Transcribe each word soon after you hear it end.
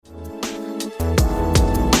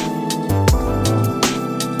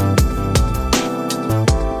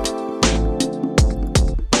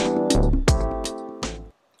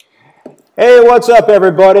What's up,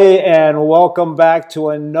 everybody, and welcome back to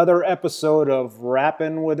another episode of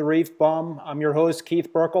Rapping with Reef Bum. I'm your host,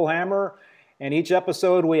 Keith Berkelhammer, and each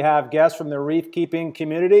episode we have guests from the reef keeping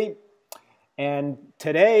community. And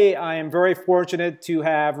today I am very fortunate to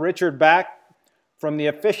have Richard back from the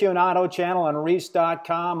Aficionado channel on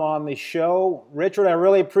Reefs.com on the show. Richard, I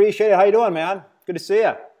really appreciate it. How you doing, man? Good to see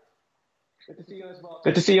you.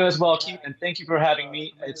 Good to see you as well, Keith, and thank you for having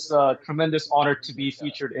me. It's a tremendous honor to be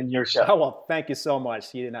featured in your show. Oh, well, thank you so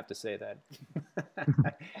much. You didn't have to say that.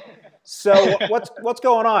 So what's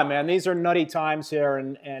going on, man? These are nutty times here,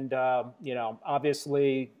 and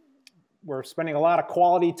obviously we're spending a lot of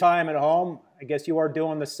quality time at home. I guess you are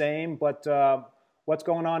doing the same, but what's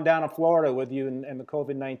going on down in Florida with you and the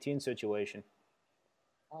COVID-19 situation?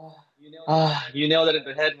 You nailed it in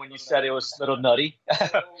the head when you said it was a little nutty.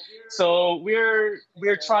 So we're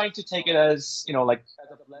trying to take it as, like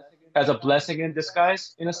as a blessing in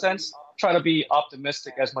disguise, in a sense. Try to be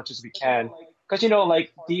optimistic as much as we can. Because,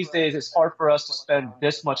 like these days it's hard for us to spend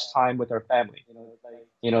this much time with our family.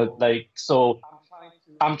 So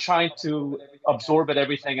I'm trying to absorb it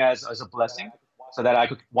everything as a blessing so that I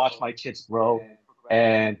could watch my kids grow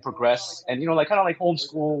and progress and kind of like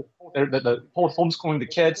homeschool the whole homeschooling the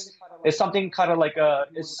kids is something kind of like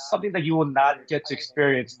it's something that you will not get to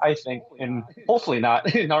experience, I think, and hopefully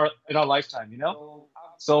not in our lifetime.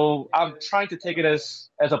 So I'm trying to take it as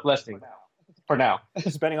a blessing for now.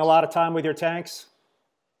 Spending a lot of time with your tanks?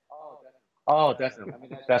 Oh,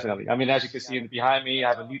 definitely. I mean, as you can see behind me, I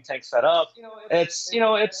have a new tank set up. It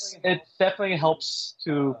definitely helps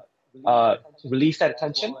to release that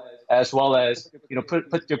tension, as well as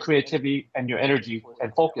put your creativity and your energy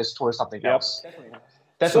and focus towards something else.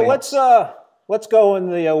 Definitely. So let's go in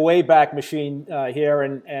the Wayback Machine here,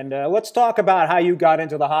 and let's talk about how you got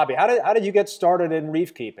into the hobby. How did you get started in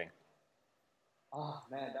reef keeping?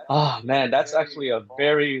 Oh man, that's actually a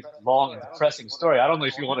very long and depressing story. I don't know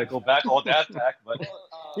if you want to go back all that back, but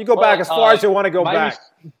you go back as far as you want to go back.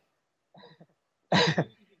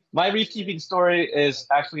 My reef keeping story is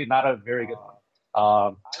actually not a very good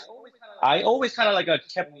one. I always kind of like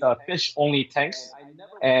kept fish only tanks,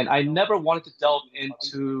 and I never wanted to delve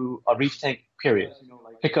into a reef tank period,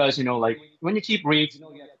 because like when you keep reef,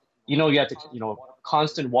 you have to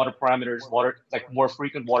constant water parameters, water like more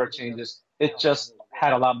frequent water changes. It just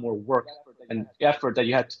had a lot more work and effort that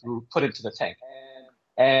you had to put into the tank,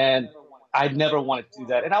 and I never wanted to do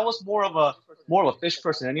that. And I was more of a fish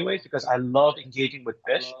person anyways, because I love engaging with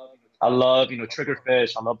fish. I love,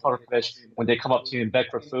 triggerfish. I love pufferfish when they come up to you and beg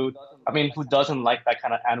for food. I mean, who doesn't like that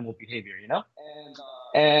kind of animal behavior?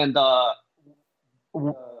 And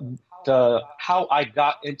w- the how I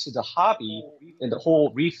got into the hobby and the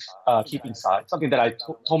whole reef keeping side, something that I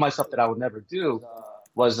told myself that I would never do,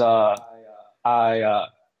 was I I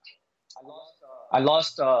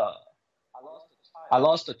lost I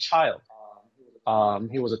lost a child.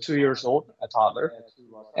 He was a 2 years old, a toddler,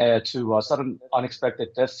 to sudden unexpected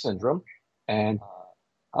death syndrome. And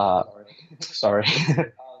uh, sorry,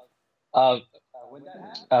 uh,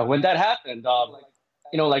 when that happened,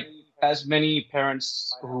 like as many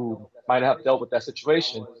parents who might have dealt with that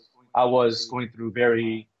situation, I was going through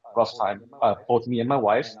very rough time, both me and my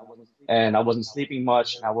wife, and I wasn't sleeping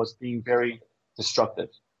much, and I was being very destructive.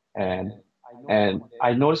 And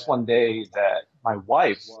I noticed one day that my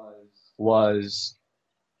wife was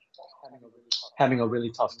having a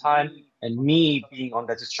really tough time, and me being on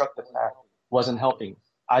that destructive path wasn't helping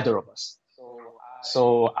either of us.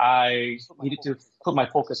 So I needed to put my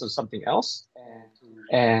focus on something else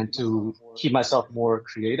and to keep myself more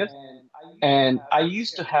creative. And I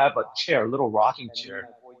used to have a chair, a little rocking chair,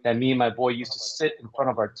 that me and my boy used to sit in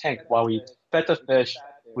front of our tank while we fed the fish.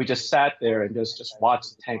 We just sat there and just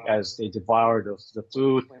watched the tank as they devoured the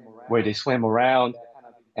food, where they swim around,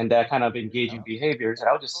 and that kind of engaging behaviors. And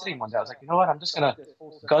I was just sitting one day, I was like, you know what? I'm just gonna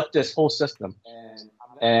gut this whole system,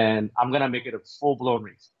 and I'm gonna make it a full blown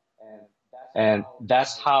reef. And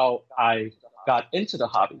that's how I got into the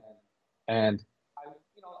hobby. And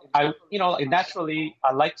and naturally,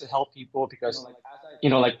 I like to help people because,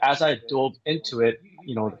 like as I dove into it,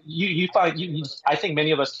 you find I think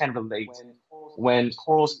many of us can relate when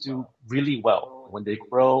corals do really well, when they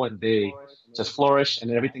grow and they just flourish and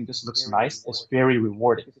everything just looks nice. It's very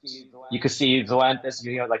rewarding. You could see Zoanthus,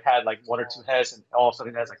 like had like one or two heads, and all of a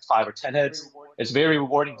sudden it has like 5 or 10 heads. It's very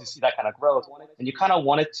rewarding to see that kind of growth, and you kind of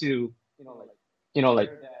wanted to,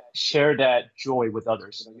 like share that joy with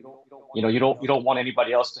others. You don't want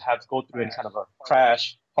anybody else to have to go through any kind of a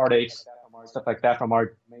crash, heartaches, stuff like that from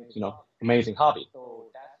our, amazing hobby.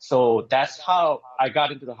 So that's how I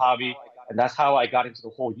got into the hobby, and that's how I got into the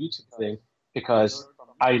whole YouTube thing, because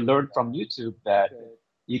I learned from YouTube that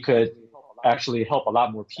you could actually help a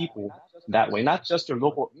lot more people that way, not just your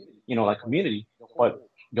local, like community, but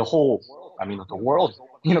the whole, I mean, the world,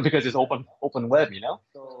 because it's open web,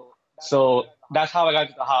 So that's how I got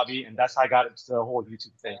into the hobby, and that's how I got into the whole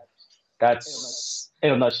YouTube thing. That's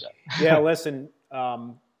in a nutshell. Yeah, listen,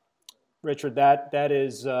 Richard, that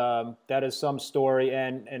is some story,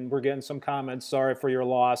 and we're getting some comments. Sorry for your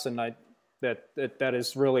loss, and that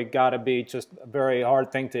is really got to be just a very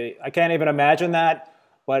hard thing to. I can't even imagine that,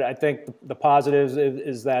 but I think the positives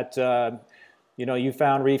is that you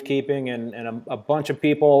found reef keeping, and a bunch of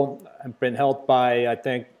people have been helped by, I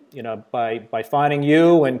think, by finding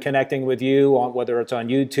you and connecting with you on whether it's on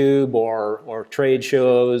YouTube or trade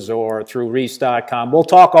shows or through reefs.com. We'll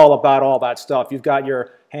talk all about all that stuff. You've got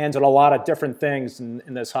your hands on a lot of different things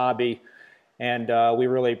in this hobby, and we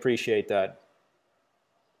really appreciate that.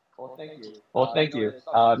 Well, thank you. Well, thank you.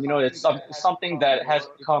 It's something that has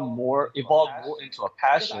evolved more into a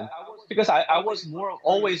passion because I was more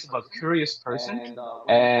always a curious person.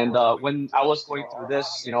 And when I was going through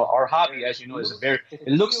this, our hobby, as you know, is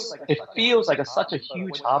it feels like such a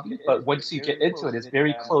huge hobby, but once you get into it, it's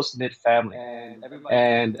very close-knit family.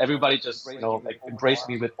 And everybody just, like embraced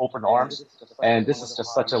me with open arms. And this is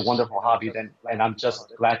just such a wonderful hobby, and I'm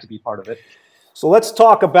just glad to be part of it. So let's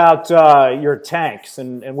talk about your tanks.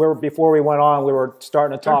 And before we went on, we were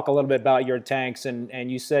starting to talk a little bit about your tanks.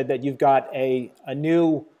 And you said that you've got a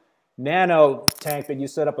new nano tank that you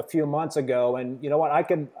set up a few months ago. And you know what? I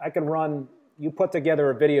can run. You put together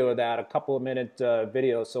a video of that, a couple of minute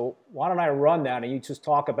video. So why don't I run that and you just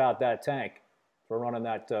talk about that tank for running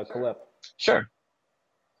that clip? Sure.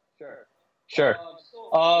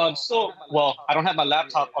 Well, I don't have my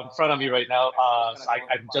laptop in front of me right now, so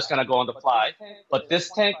I'm just gonna go on the fly. But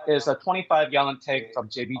this tank is a 25-gallon tank from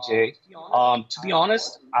JBJ. To be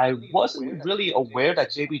honest, I wasn't really aware that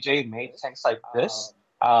JBJ made tanks like this.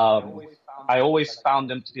 I always found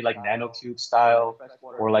them to be like nanocube style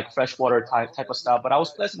or like freshwater type of style, but I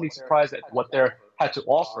was pleasantly surprised at what they had to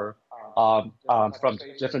offer from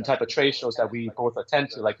different type of trade shows that we both attend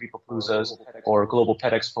to, like Reefapaloozas or Global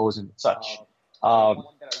Pet Expos and such.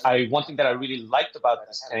 One thing that I really liked about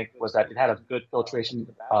this tank was that it had a good filtration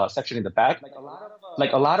section in the back.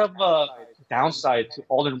 Like a lot of downside to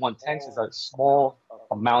all-in-one tanks is a small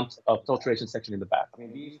amount of filtration section in the back.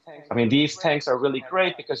 I mean, these tanks are really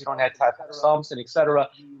great because you don't have to have sumps and etc.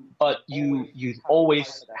 But you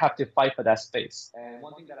always have to fight for that space.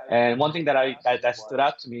 And one thing that stood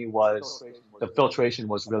out to me was the filtration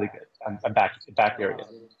was really good and back area.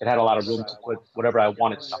 It had a lot of room to put whatever I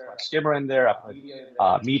wanted. I put skimmer in there, I put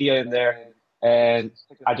media in there, and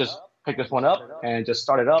I just picked this one up and just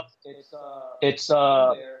started up. It's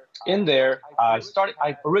in there. I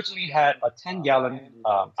originally had a 10-gallon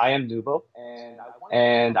IM Nuvo,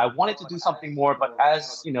 and I wanted to do something more, but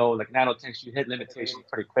as you know, like nano tanks, you hit limitations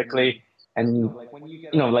pretty quickly. And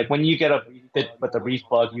like when you get a bit with the reef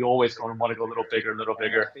bug, you always want to go a little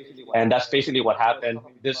bigger, and that's basically what happened.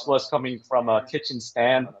 This was coming from a kitchen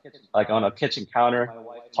stand, like on a kitchen counter.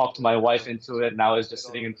 Talked to my wife into it. Now it's just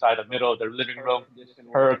sitting inside the middle of the living room.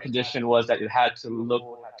 Her condition was that it had to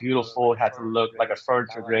look beautiful, it had to look like a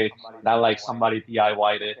furniture grade, not like somebody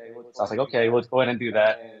DIY'd it. So I was like, okay, let's go ahead and do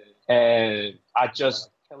that. And I just,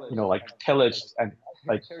 like pillaged and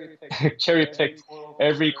like cherry picked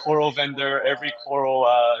every coral vendor, every coral,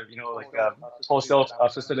 wholesale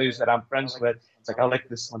facilities that I'm friends with. It's like, I like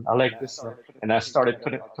this one, I like this one. And I started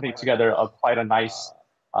putting together quite a nice,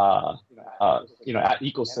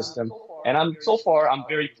 ecosystem. And so far, I'm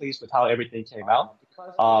very pleased with how everything came out.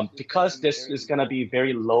 Because this is going to be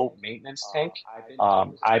very low maintenance tank,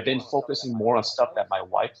 I've been focusing more on stuff that my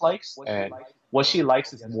wife likes, and what she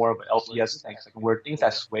likes is more of an LPS tank, like where things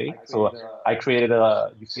that sway. So I created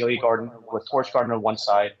a Euphyllia garden with torch garden on one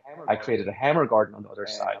side. I created a hammer garden on the other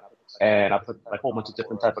side, and I put a whole bunch of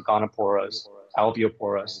different type of gonoporas,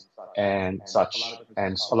 alveoporas, and such,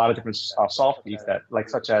 and a lot of different soft leaves that, like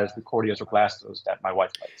such as Recordias or Blastos, that my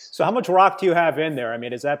wife likes. So how much rock do you have in there? I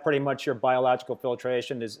mean, is that pretty much your biological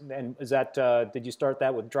filtration? Is that did you start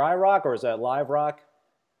that with dry rock or is that live rock?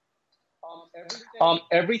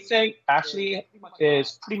 Everything actually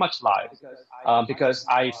is pretty much live because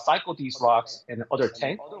I cycled these rocks in other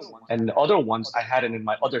tank, and the other ones I had it in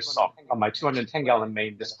my other sump on my 210-gallon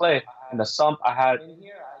main display. In the sump I had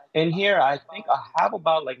in here, I think I have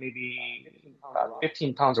about like maybe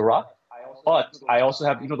 15 pounds of rock. But I also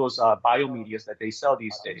have, those biomedias that they sell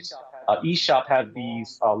these days. eShop have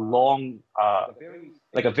these long,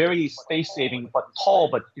 like a very space-saving but tall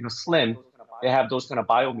but slim. They have those kind of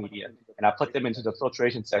biomedia, and I put them into the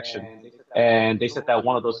filtration section. And they said that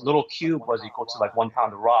one of those little cube was equal to like 1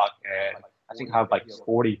 pound of rock. And I think I have like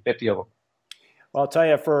 40, 50 of them. Well, I'll tell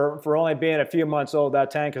you, for only being a few months old,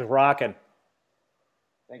 that tank is rocking.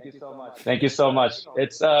 Thank you so much. Thank you so much.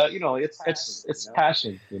 It's it's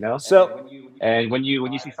passion, So, And when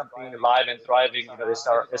you see something alive and thriving,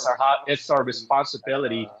 it's our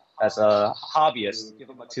responsibility as a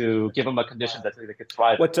hobbyist to give them a condition that they could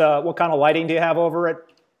thrive in. what kind of lighting do you have over it?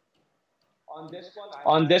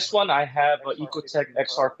 On this one, I have an Ecotech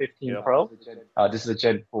XR15 Yeah. Pro. This is a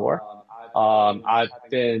Gen 4. I've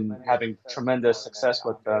been having tremendous success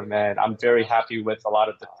with them, and I'm very happy with a lot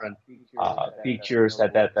of different features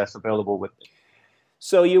that's available with it.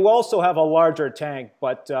 So you also have a larger tank,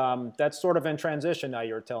 but that's sort of in transition now.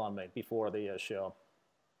 You were telling me before the show.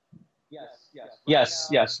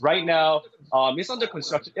 Yes. Right now, it's under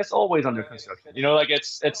construction. It's always under construction. Like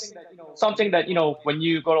it's something that when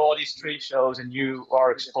you go to all these trade shows and you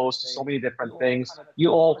are exposed to so many different things, you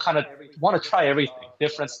all kind of want to try everything,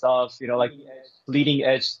 different stuff. Like leading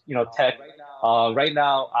edge, tech. Right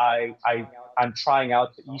now, I'm trying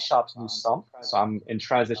out the eShop's new sump, so I'm in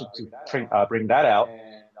transition to bring that out.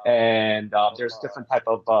 And there's different type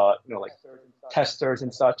of like testers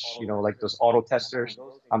and such, like those auto testers.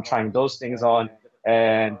 I'm trying those things on,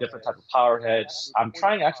 and different type of power heads. I'm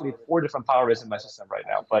trying actually 4 different power heads in my system right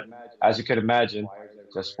now, but as you can imagine,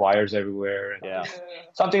 just wires everywhere. Yeah.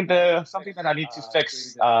 Something that I need to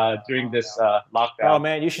fix during this lockdown. Oh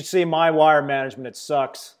man, you should see my wire management. It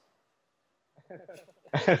sucks.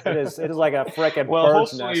 It is like a frickin' Well,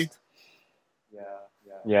 bird's hopefully, nest.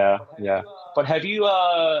 yeah. But have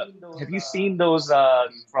you seen those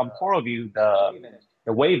from CoralView,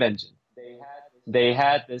 the Wave engine? They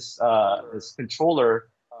had this controller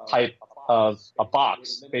type of a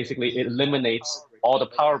box. Basically, it eliminates all the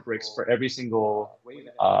power bricks for every single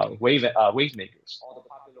wave makers.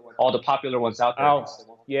 All the popular ones out there. Oh,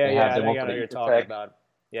 yeah, They yeah. have I them think all I for know the what you're talking Ecotech. about.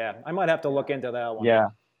 Yeah, I might have to look into that one. Yeah.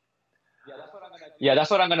 Yeah,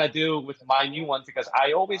 that's what I'm gonna do with my new ones because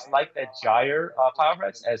I always like that gyre power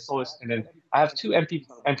heads as so is, and then I have two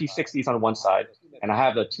MP60s on one side, and I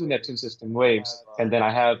have the two Neptune system waves, and then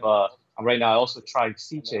I have right now I also trying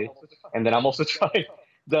Siche, and then I'm also trying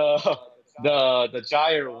the the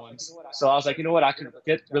gyre ones. So I was like, you know what, I could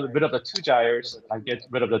get rid of the two gyres, I get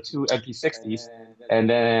rid of the two MP60s, and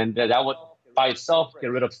then that would by itself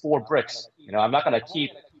get rid of 4 bricks. I'm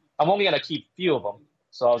only gonna keep few of them.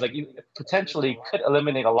 So I was like, you potentially could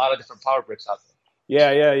eliminate a lot of different power bricks out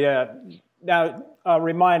there. Yeah. Now,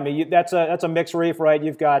 remind me, that's a mixed reef, right?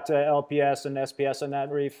 You've got LPS and SPS in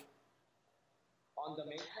that reef.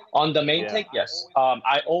 On the main Yeah. tank, yes.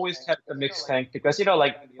 I always kept the mixed tank because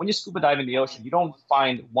like when you scuba dive in the ocean, you don't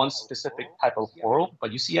find one specific type of coral,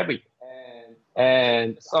 but you see everything.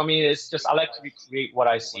 And so I mean, it's just I like to recreate what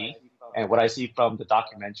I see and what I see from the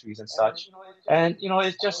documentaries and such. And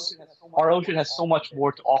it's just our ocean has so much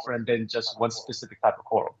more to offer than just one specific type of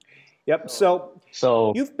coral. Yep. So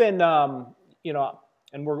So you've been,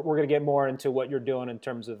 and we're going to get more into what you're doing in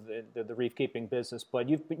terms of the reef keeping business. But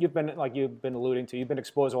you've been like you've been alluding to, you've been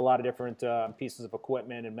exposed to a lot of different pieces of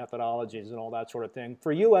equipment and methodologies and all that sort of thing.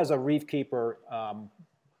 For you as a reef keeper,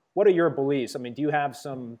 what are your beliefs? I mean, do you have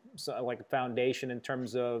some like a foundation in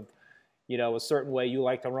terms of a certain way you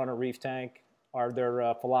like to run a reef tank? Are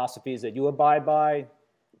there philosophies that you abide by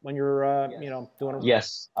when you're doing a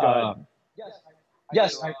yes, Go ahead.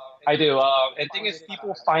 yes, I do. And thing is,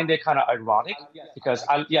 people find it kind of ironic because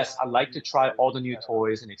I like to try all the new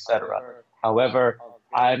toys and etc. However,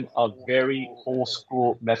 I'm a very old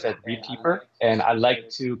school method reef keeper, and I like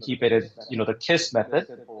to keep it as the KISS method,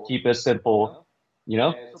 keep it simple, you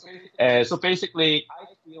know. And so basically,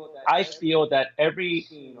 I feel that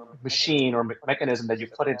every machine or mechanism that you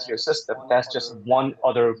put into your system, that's just one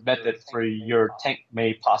other method for your tank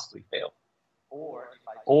may possibly fail.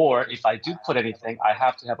 Or if I do put anything, I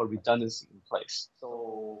have to have a redundancy in place.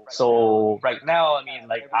 So right now, I mean,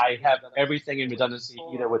 like I have everything in redundancy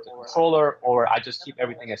either with the controller or I just keep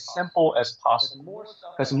everything as simple as possible.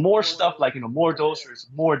 Because more stuff like, more dosers,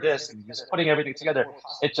 more this, and just putting everything together,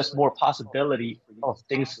 it's just more possibility of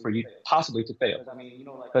things for you possibly to fail.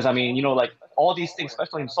 Because I mean, like all these things,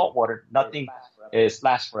 especially in saltwater, nothing is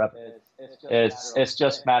lasts forever. It's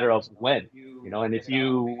just matter of when, and if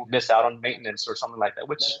you miss out on maintenance or something like that,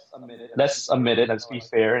 which let's admit it, let's be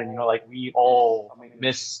fair, and like we all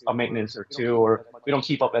miss a maintenance or two, or we don't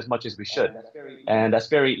keep up as much as we should, and that's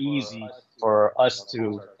very easy for us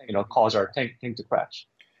to cause our tank to crash.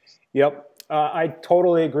 Yep. I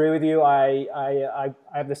totally agree with you. I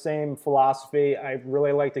have the same philosophy. I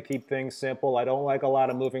really like to keep things simple. I don't like a lot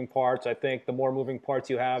of moving parts. I think the more moving parts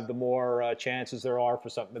you have, the more chances there are for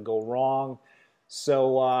something to go wrong.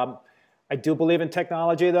 So I do believe in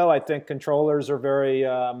technology, though. I think controllers are very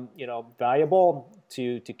valuable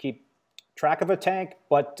to keep track of a tank,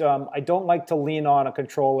 but I don't like to lean on a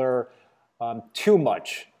controller too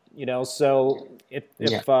much. So so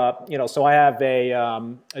I have a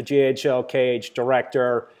GHL cage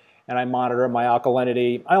director, and I monitor my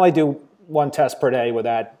alkalinity. I only do one test per day with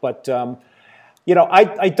that, but I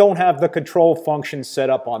don't have the control function set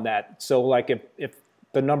up on that. So like if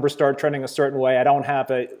the numbers start trending a certain way, I don't have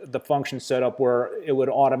the function set up where it would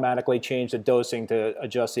automatically change the dosing to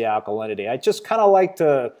adjust the alkalinity. I just kind of like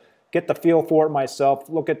to get the feel for it myself.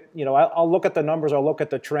 I'll look at the numbers, I'll look at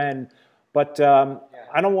the trend, but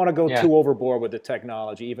I don't want to go too overboard with the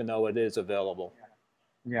technology, even though it is available.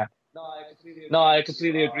 Yeah. No, I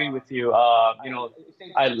completely agree with you.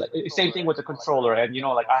 Same thing with the controller, and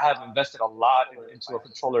like I have invested a lot into a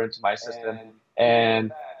controller into my system,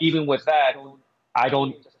 and even with that, I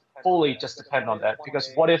don't fully just depend on that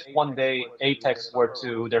because what if one day Apex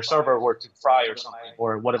their server were to fry or something,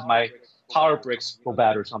 or what if my power bricks go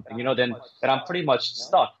bad or something? Then I'm pretty much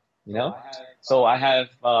stuck. So I have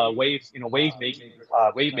wave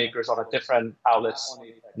makers on a different outlets,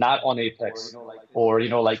 not on Apex, or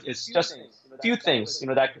like it's just few things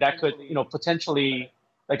that could potentially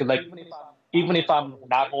like even if I'm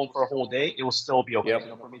not home for a whole day, it will still be okay.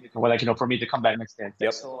 Yep. For me to come back next day and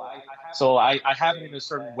Yep. fix. So I have it in a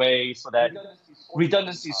certain way so that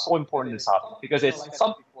redundancy is so important in this hobby because it's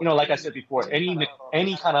some like I said before, any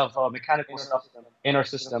kind of mechanical stuff in our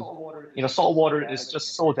system, salt water is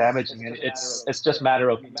just so damaging, and it's just matter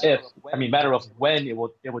of when it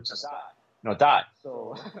would just die.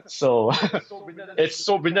 So it's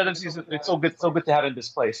so redundancy. It's so good to have in this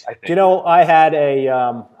place, I think. I had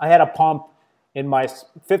a pump in my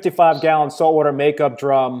 55-gallon saltwater makeup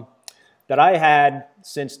drum that I had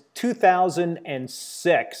since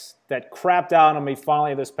 2006 that crapped out on me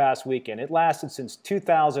finally this past weekend. It lasted since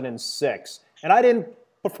 2006, and I didn't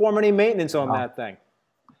perform any maintenance on that thing.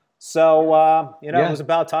 So it was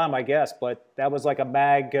about time, I guess. But that was like a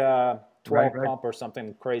Mag 12 pump or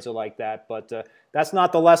something crazy like that. But that's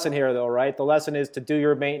not the lesson here, though, right? The lesson is to do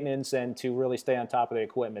your maintenance and to really stay on top of the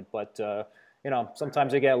equipment. But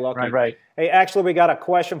sometimes you get lucky. Right. Hey, actually, we got a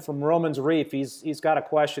question from Roman's Reef. He's got a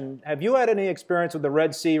question. Have you had any experience with the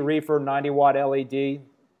Red Sea Reefer 90-watt LED?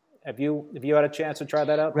 Have you had a chance to try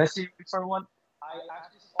that out? Red Sea Reefer one?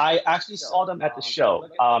 I actually saw them at the show.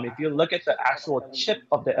 If you look at the actual chip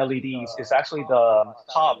of the LEDs, it's actually the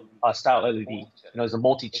Cobb style LED. It's a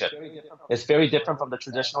multi-chip. It's very different from the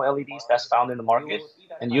traditional LEDs that's found in the market.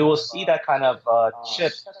 And you will see that kind of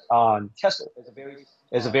chip on Kessel.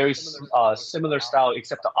 It's a very similar style,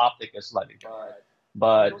 except the optic is slightly different.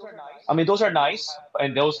 But those are nice,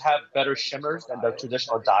 and those have better shimmers than the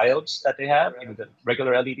traditional diodes that they have, the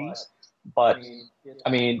regular LEDs. But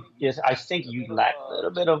yes, I think you lack a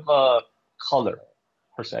little bit of color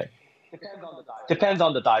per se. Depends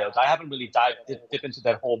on the diodes. I haven't really dip into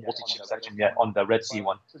that whole multi-chip section yet on the Red Sea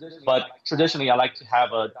one. But traditionally, I like to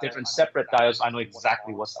have a different separate diodes. I know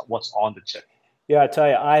exactly what's on the chip. Yeah, I tell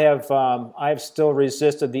you, I have still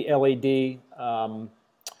resisted the LED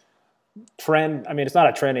trend. It's not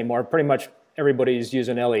a trend anymore. Pretty much everybody's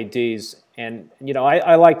using LEDs, and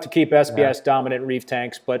I like to keep SPS dominant reef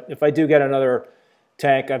tanks. But if I do get another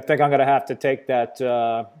tank, I think I'm going to have to take that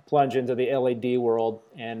plunge into the LED world.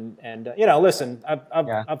 And listen,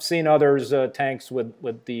 I've seen others tanks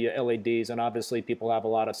with the LEDs, and obviously people have a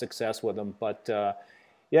lot of success with them. But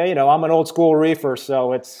I'm an old school reefer,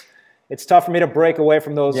 so it's tough for me to break away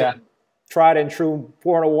from those tried and true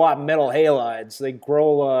 400-watt metal halides. They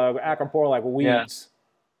grow acropora like weeds.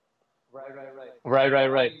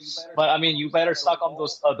 Right. But you better stock on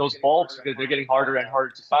those bulbs because they're getting harder and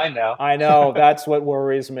harder to find now. I know. That's what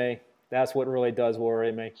worries me. That's what really does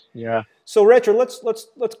worry me. Yeah. So Richard,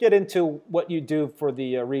 let's get into what you do for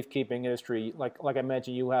the reef keeping industry. Like I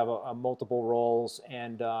mentioned, you have multiple roles,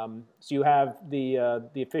 and so you have the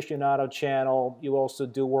aficionado channel. You also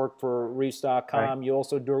do work for Reefs.com. Right. You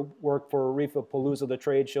also do work for Reefapalooza, the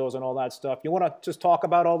trade shows, and all that stuff. You want to just talk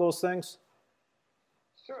about all those things?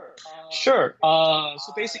 Sure.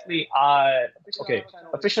 So basically,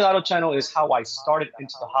 Aficionado channel is how I started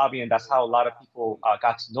into the hobby, and that's how a lot of people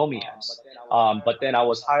got to know me as. But then I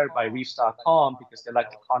was hired by Reefs.com because they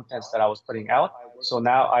liked the contents that I was putting out. So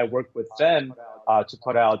now I work with them to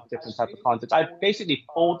put out different type of content. I basically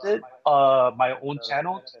folded my own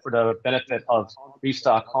channel for the benefit of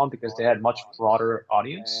Reefs.com because they had much broader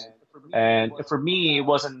audience. And for me, it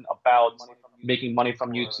wasn't about making money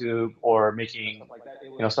from YouTube or making,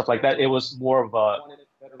 stuff like that. It was more of a,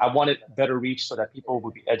 I wanted better reach so that people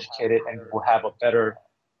would be educated and will have a better,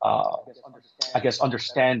 uh, I guess,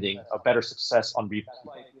 understanding, a better success on repeat.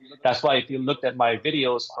 That's why if you looked at my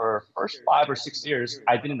videos for first 5 or 6 years,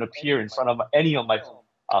 I didn't appear in front of any of my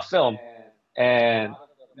film, and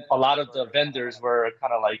a lot of the vendors were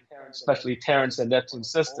kind of like, especially Terrence and Neptune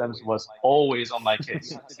Systems was always on my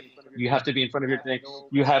case. You have to be in front of your thing.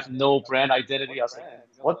 You have no brand identity. I was like,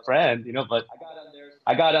 what brand? But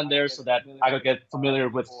I got on there so that I could get familiar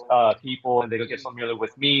with people and they could get familiar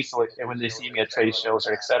with me. So when they see me at trade shows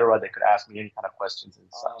or etc., they could ask me any kind of questions and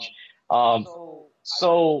such. Um,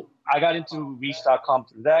 so I got into Reach.com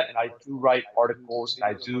through that, and I do write articles and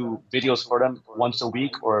I do videos for them once a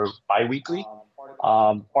week or bi-weekly.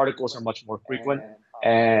 Articles are much more frequent.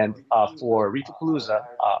 And for Reefapalooza,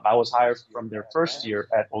 I was hired from their first year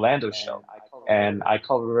at Orlando show, and I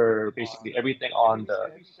cover basically everything on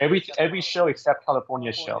every show except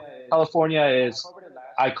California show. California is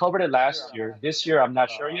I covered it last year. This year I'm not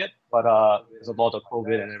sure yet, but there's a lot of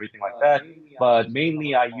COVID and everything like that. But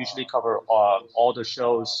mainly I usually cover all the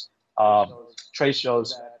shows, trade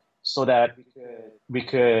shows, so that we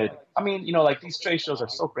could I mean, like these trade shows are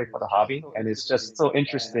so great for the hobby and it's just so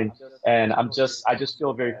interesting. And I just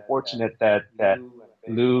feel very fortunate that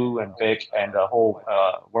Lou and Vic and the whole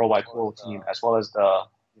Worldwide Coral team, as well as the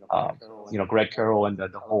Greg Carroll and the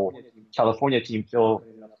whole California team feel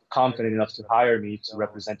confident enough to hire me to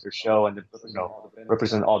represent their show and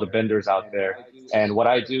represent all the vendors out there. And what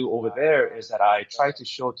I do over there is that I try to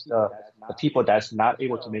show to the people that's not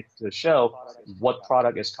able to make it to the show what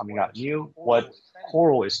product is coming out new, what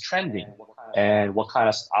coral is trending, and what kind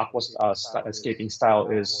of escaping style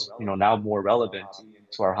is now more relevant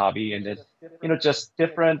to our hobby, and then just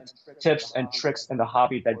different tips and tricks in the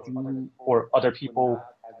hobby that you or other people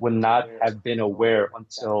would not have been aware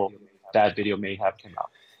until that video may have come out.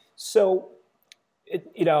 So,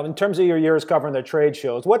 in terms of your years covering the trade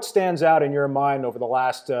shows, what stands out in your mind over the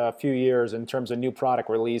last few years in terms of new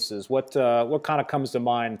product releases? What kind of comes to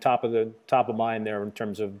mind, top of mind there in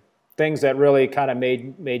terms of things that really kind of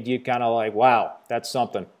made you kind of like, wow, that's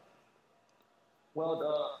something?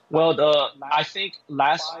 I think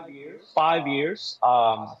last 5 years,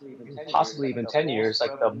 possibly even 10 years,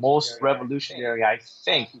 like the most revolutionary, I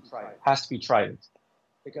think, has to be Trident.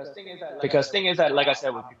 Because thing is that, like I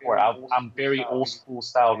said before, I'm very old school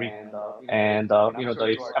style reading, and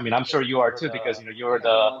I'm sure you are too, because you're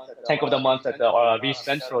the tank of the month at the Reef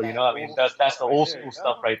Central. I mean that's the old school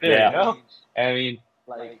stuff right there. Yeah. I mean,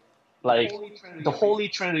 like the holy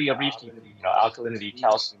trinity of reef keeping, alkalinity,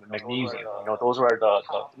 calcium, and magnesium. Those are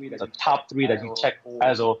the top three that you check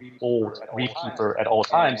as a old reef keeper at all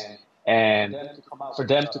times. And for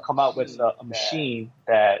them to come out with a machine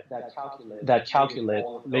that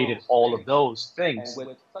calculated all of those things,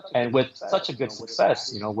 and with such a good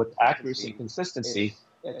success, with accuracy and consistency,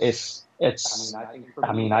 I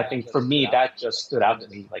think for me that just stood out to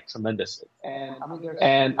me like tremendously.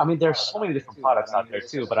 And I mean, there's so many different products out there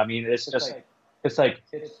too, but I mean, it's like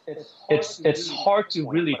it's hard to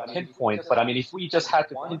really pinpoint. But I mean, if we just had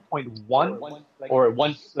to pinpoint one, or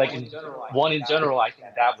one in general, I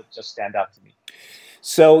think that would just stand out to me.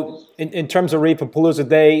 So in terms of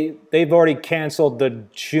Reefapalooza, they've already canceled the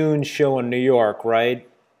June show in New York, right?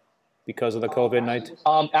 Because of the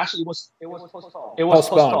COVID-19? Actually, it was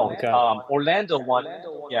postponed. Okay. Orlando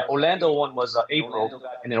one was April,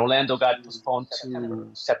 and then Orlando got postponed to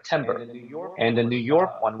September, and the New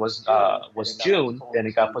York one was June, then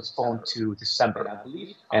it got postponed to December,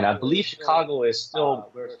 and I believe Chicago is still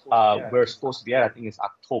where it's supposed to be at. I think it's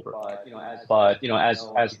October, but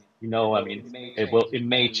I mean, it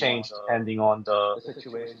may change depending on the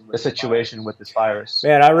situation with this virus.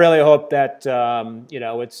 Man, I really hope that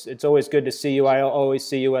it's always good to see you. I always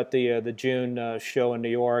see you at the June show in New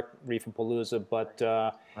York, Reefapalooza. But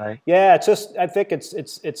right. Yeah, it's just, I think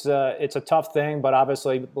it's a tough thing. But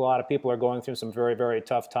obviously, a lot of people are going through some very, very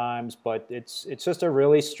tough times. But it's just a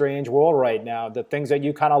really strange world right now. The things that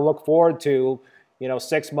you kind of look forward to,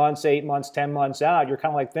 6 months, 8 months, 10 months out, you're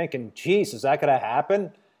kind of like thinking, geez, is that going to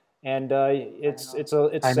happen? And it's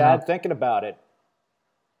sad thinking about it.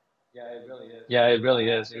 Yeah, it really is. Yeah, it really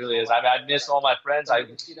is. It really is. I miss all my friends. I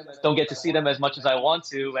don't get to see them as much as I want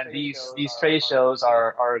to. And these trade shows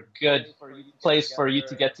are a good place for you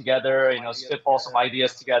to get together, spitball some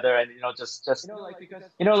ideas together, and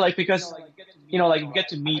because you get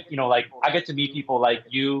to meet, I get to meet people like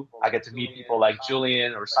you. I get to meet people like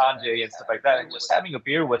Julian or Sanjay and stuff like that, and just having a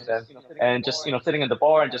beer with them, and just sitting in the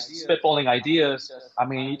bar and just spitballing ideas. I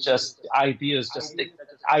mean, ideas just stick.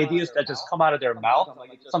 ideas that just come out of their mouth.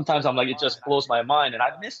 Sometimes I'm like, it just blows my mind, and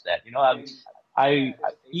I miss that.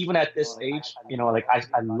 Even at this age, like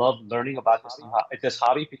I love learning about this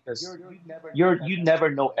hobby because you never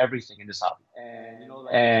know everything in this hobby.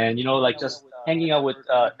 And like just hanging out with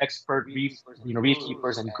expert reef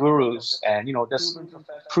keepers and gurus, and just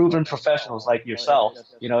proven professionals like yourself,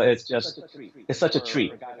 it's such a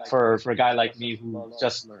treat for a guy like me who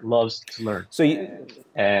just loves to learn. So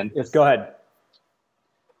And it's go ahead.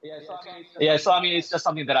 Yeah, so I mean, it's just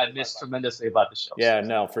something that I miss tremendously about the show. Yeah,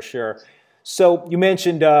 no, for sure. So you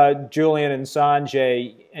mentioned Julian and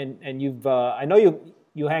Sanjay, and you've I know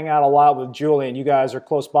you hang out a lot with Julian. You guys are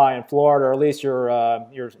close by in Florida, or at least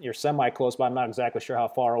you're semi close by. I'm not exactly sure how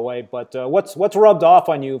far away, but what's rubbed off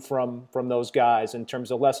on you from those guys in terms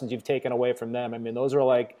of lessons you've taken away from them? I mean, those are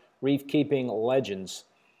like reef keeping legends.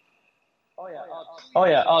 Oh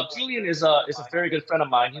yeah. Julian is a very good friend of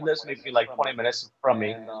mine. He lives maybe like 20 minutes from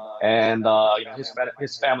me, and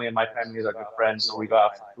his family and my family are good friends, so we go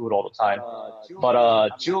out for food all the time.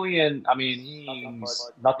 But Julian, I mean,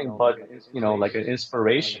 he's nothing but like an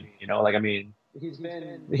inspiration. Like I mean, he's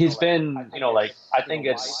been like I think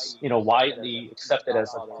it's widely accepted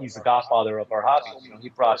as he's the godfather of our hobby. He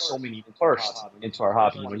brought so many firsts into our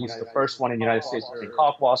hobby. He's the first one in the United States to bring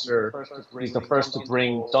Kalkwasser. He's the first to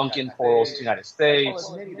bring Duncan corals to the United States,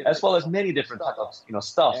 as well as many different type of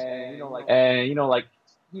stuff. And like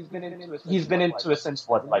he's been into it since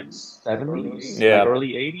what, like 70s, yeah, like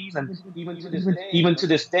early 80s, and even to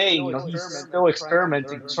this day, he's still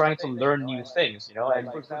experimenting, trying to learn new things. And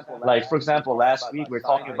like for example, last week we were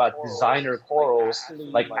talking about designer corals,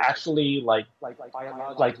 like actually like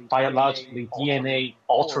biologically DNA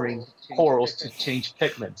altering corals to change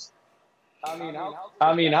pigments. I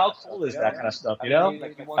mean, how cool is that kind of stuff, I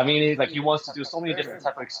mean, like he wants to do so many different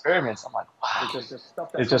type of experiments. I'm like, wow,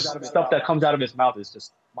 it's just stuff that comes out of his mouth is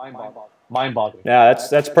just mind-boggling. Yeah,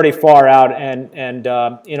 that's pretty far out, and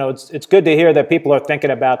it's good to hear that people are thinking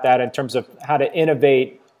about that in terms of how to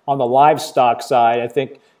innovate on the livestock side. I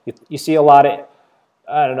think you see a lot of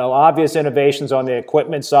obvious innovations on the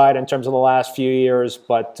equipment side in terms of the last few years.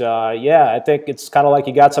 But yeah, I think it's kind of like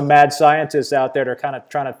you got some mad scientists out there that are kind of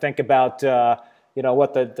trying to think about,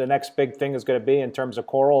 what the next big thing is going to be in terms of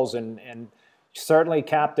corals. And certainly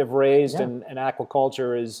captive raised and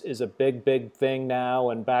aquaculture is a big thing now.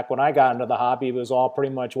 And back when I got into the hobby, it was all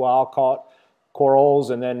pretty much wild caught corals.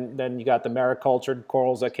 And then you got the maricultured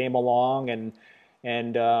corals that came along.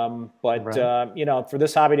 For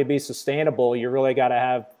this hobby to be sustainable, you really got to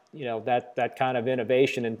have that kind of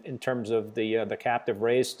innovation in terms of the captive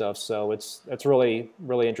raised stuff. So that's really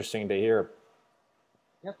interesting to hear.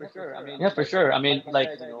 Yeah, for sure. I mean,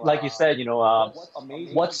 like you said,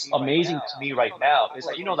 what's amazing to me right now is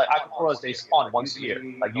that like aquaporas, they spawn once a year.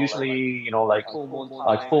 Like usually, like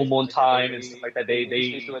full moon time and stuff like that. They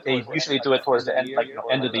usually do it towards the end, like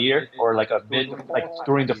end of the year, or like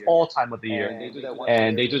during the fall time of the year,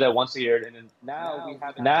 and they do that once a year. And then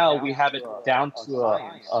now we have it down to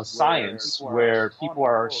a science where people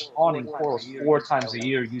are spawning corals 4 times a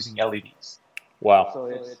year using LEDs.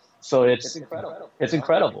 Wow. So it's incredible. It's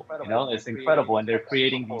incredible, and they're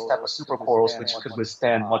creating these type of super corals which could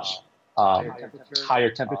withstand much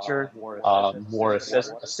higher temperature, more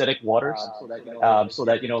acidic waters, so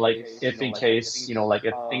that like if in case like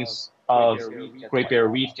if things of Great Barrier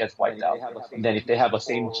Reef gets wiped out, and then if they have the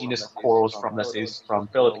same genus of corals from, let's say, from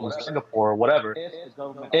Philippines or Singapore or whatever,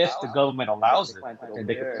 if the government allows it, then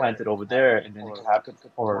they could plant it over there, and then it could happen,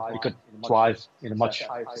 or it could thrive in a much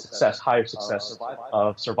higher success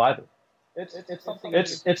of survival. It's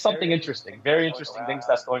something interesting, very interesting things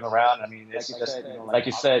that's going around. I mean, it's just like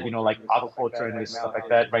you said, like aquaculture and stuff like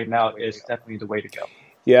that. Right now is definitely the way to go.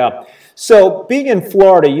 Yeah. So being in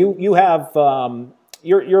Florida, you have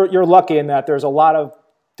you're lucky in that there's a lot of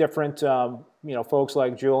different folks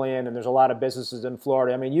like Julian, and there's a lot of businesses in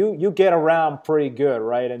Florida. I mean, you get around pretty good,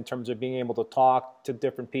 right, in terms of being able to talk to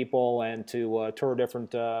different people and to tour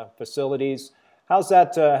different facilities. How's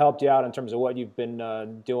that helped you out in terms of what you've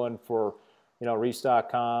been doing for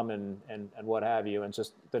Reefs.com and what have you, and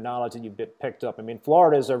just the knowledge that you've picked up? I mean,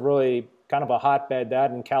 Florida is a really kind of a hotbed, that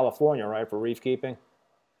in California, right, for reef keeping?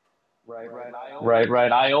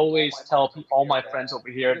 Right. I always tell all my friends over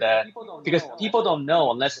here that because people don't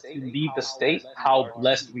know unless you leave the state how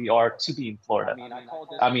blessed we are to be in Florida.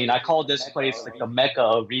 I mean, I call this place like the mecca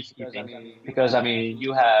of reef keeping because I mean,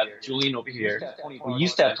 you have Julian over here. We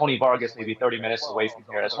used to have Tony Vargas maybe 30 minutes away from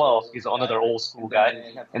here as well. He's another old school guy.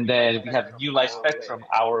 And then we have New Life Spectrum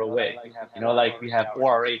hour away. Like we have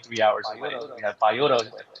ORA 3 hours away. We have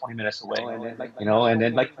Biota 20 minutes away. And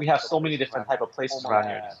then like we have so many different type of places around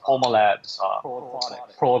here. Home Labs,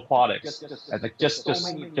 Pro Aquatics, and like just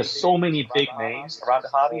so many big names around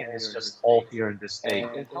the hobby, and it's just all here in this state.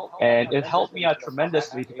 And it helped me out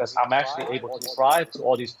tremendously because I'm actually able to drive to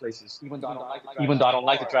all these places, even though I don't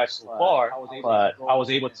like to drive so far. But I was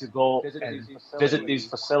able to go and visit these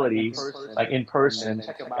facilities like in person,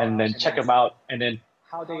 and then check them out, and then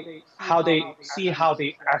how they see how they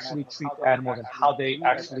actually treat animals and how they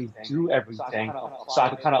actually do everything, so I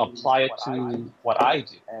could kind of apply it to what I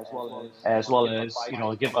do, as well as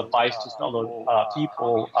give advice to fellow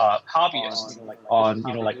people, hobbyists, on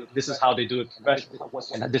like this is how they do it professionally,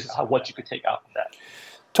 and this is what you could take out of that.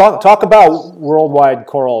 Talk about Worldwide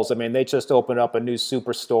Corals. I mean, they just opened up a new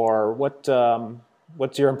superstore.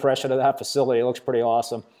 What's your impression of that facility? It looks pretty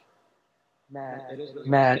awesome.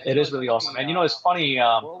 Man, it is really awesome. And it's funny,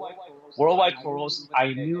 Worldwide Corals, I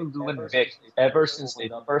knew Lou and Vic ever since they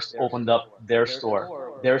first opened up their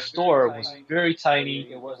store. Their store was very tiny.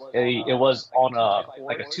 It was on a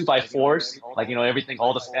 2x4s, like everything,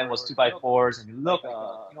 all the stand was 2x4s, and it looked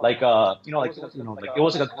like like it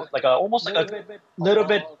was like a almost like a little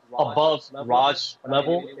bit above garage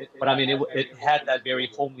level, but I mean it had that very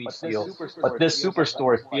homely feel. But this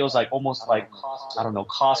superstore, it feels like almost like, I don't know,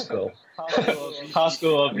 Costco.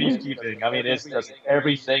 Costco of beekeeping. I mean, it's just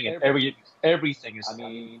everything, and everything is.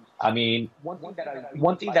 I mean,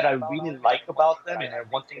 one thing that I really like about them, and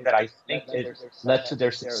one thing that I think it led to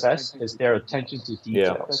their success, is their attention to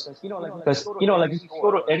details. Because like if you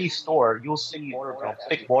go to any store, you'll see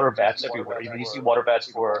big water baths everywhere. You see water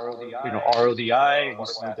baths for RODI, and you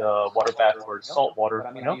see the water bath for salt water.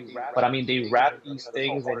 But I mean, they wrap these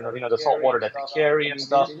things in the salt water that they carry and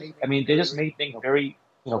stuff. I mean, they just made things very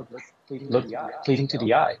look pleasing to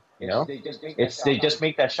the eye. They just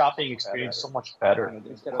make that shopping experience so much better.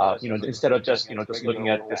 Instead of just just looking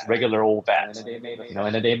at this regular old vat.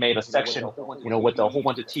 And then they made a section with a whole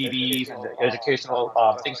bunch of TVs and the educational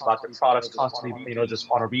things about their products constantly just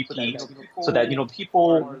on a repeat, so that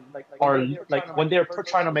people are like, when they're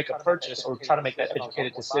trying to make a purchase or trying to make that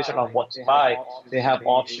educated decision on what to buy, they have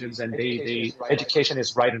options, and they education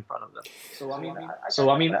is right in front of them.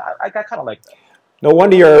 So I mean, I kind of like that. No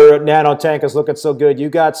wonder your nano tank is looking so good. You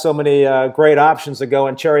got so many great options to go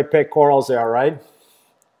and cherry pick corals there, right?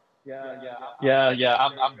 Yeah.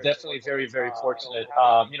 I'm definitely very, very fortunate.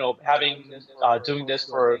 Having doing this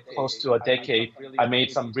for close to a decade, I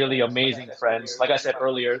made some really amazing friends. Like I said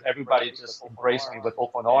earlier, everybody just embraced me with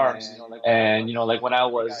open arms. And like when I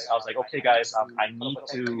was like, okay, guys, I need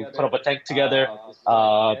to put up a tank together.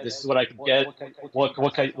 This is what I can get.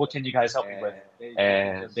 What can you guys help me with?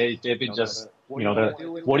 And they've been just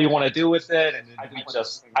what do you want to do with it? And then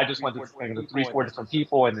I just went to 3-4 different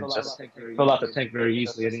people, and then just fill out the tank very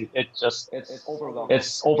easily. And it's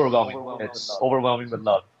overwhelming. It's overwhelming with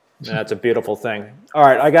love. That's a beautiful thing. All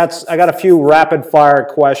right, I got a few rapid fire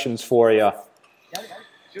questions for you.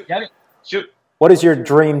 Shoot. What does your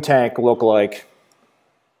dream tank look like?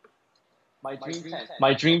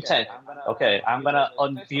 My dream tank. Okay, I'm gonna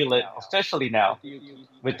unveil it officially now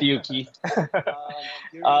with you, Keith.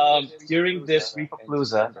 During this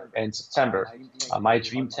Reefapalooza in September, my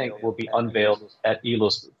dream tank will be unveiled at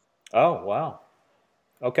Elo's booth. Oh wow!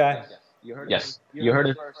 Okay. Yes, you heard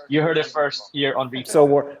it. You heard it first here on Reef. So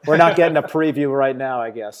we're not getting a preview right now, I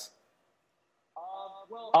guess.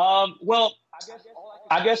 Well,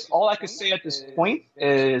 I guess all I could say at this point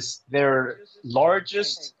is their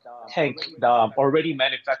largest tank, the already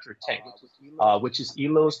manufactured tank, which is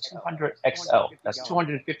Elo's 200 XL. That's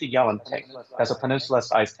 250-gallon tank. That's a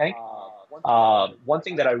peninsula-sized tank. One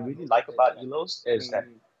thing that I really like about Elo's is that,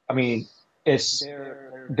 I mean, it's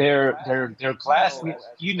their glass.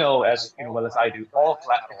 As well as I do, all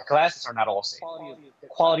glasses are not all same.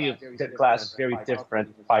 Quality of the glass is very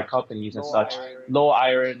different by companies and such. Low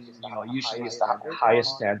iron, usually is the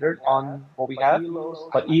highest standard on what we have.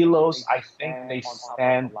 But Elo's, I think they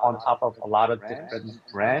stand on top of a lot of different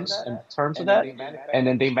brands in terms of that. And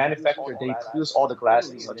then they produce all the glass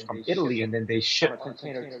and such from Italy, and then they ship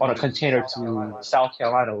on a container to South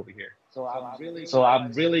Carolina over here. So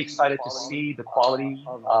I'm really excited to see the quality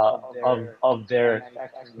of their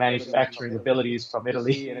manufacturing abilities from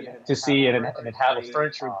Italy, to see and have a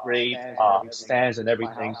furniture grade stands and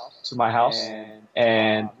everything to my house.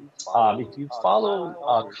 And if you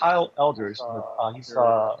follow Kyle Elders, he's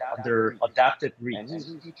under Adapted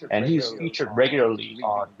Reefs, and he's featured regularly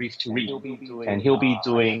on Reef to Reef, and he'll be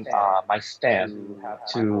doing my stand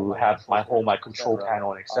to have my control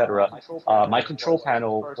panel and etc. My control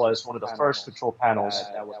panel was one of the first control panels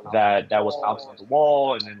that was mounted on the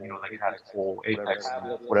wall, and then like it had a full Apex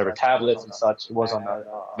and whatever tablets and such. It was on the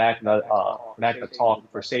Magna Talk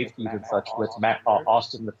for safety and such with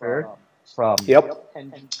Austin LeFevre from Yep.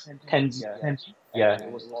 Tenji, yeah,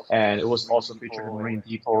 and it was also featured in Marine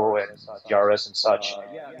Depot and DRS and such.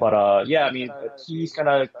 But yeah, I mean, he's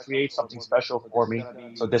gonna create something special for me.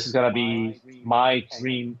 So this is gonna be my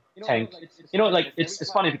dream tank. Like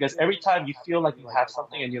it's funny because every time you feel like you have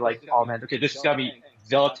something and you're like, oh man, okay, this is gonna be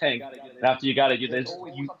the tank. And after you got it,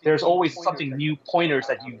 there's always something new pointers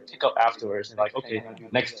that you pick up afterwards. And like, okay,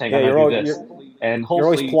 next tank I'm gonna do this, and hopefully you're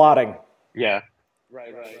always plotting. Yeah.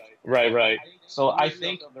 Right. So I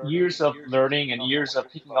think years of learning and years of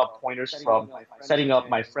picking up pointers from setting up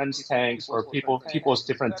my friends' tanks or people's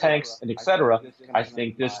different tanks and etc. I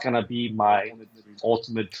think this is gonna be my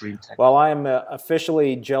ultimate dream tank. Well, I am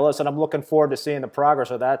officially jealous, and I'm looking forward to seeing the progress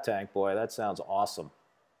of that tank. Boy, that sounds awesome.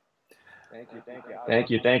 Thank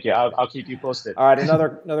you. I'll keep you posted. All right,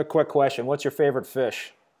 another quick question. What's your favorite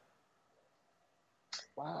fish?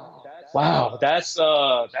 Wow, that's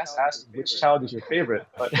asking which child is your favorite.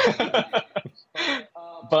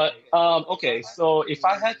 But okay, so if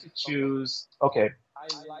I had to choose, okay,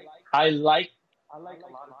 I like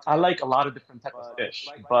a lot of different types of fish,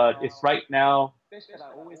 but if right now,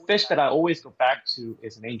 fish that I always go back to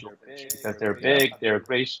is an angelfish because they're big, they're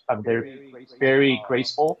they're very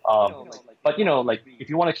graceful. But like if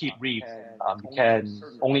you want to keep reef, you can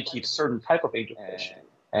only keep certain type of angelfish.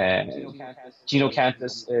 And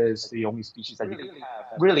Genocanthus is the only species that you can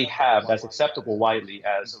really have that's acceptable widely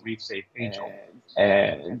as a reef-safe angel.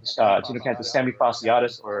 And Genocanthus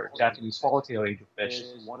samifasciatus, or Japanese swallowtail angelfish,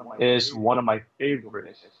 is one of my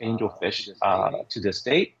favorite angelfish to this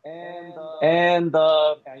date. And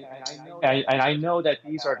I know that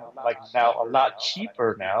these are like now a lot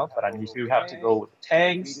cheaper now, but I mean, if you have to go with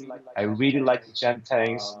tanks, I really like the gem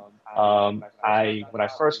tanks. When I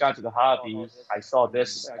first got into the hobby, I saw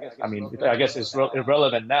this. I mean, I guess it's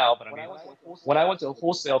irrelevant now, but I mean, when I went to a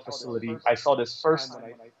wholesale facility, I saw this first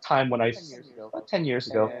time about 10 years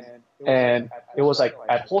ago, and it was like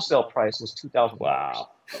at wholesale price was $2,000. Wow.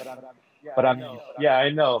 But I mean, yeah,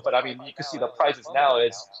 I know. But I mean, you can see the prices now.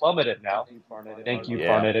 It's plummeted now. Thank you,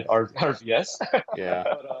 Farnetted RVS. Yeah.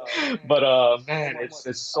 But man,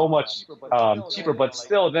 it's so much cheaper. But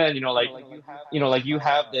still, then like you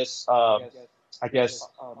have this I guess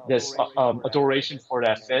this adoration for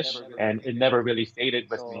that fish, and it never really faded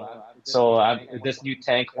with me. So this new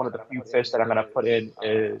tank, one of the few fish that I'm gonna put in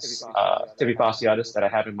is Tibi that I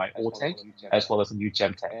have in my old tank, as well as a new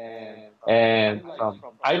gem tank. And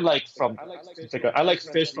I like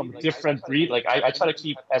fish from different breed. Like I try to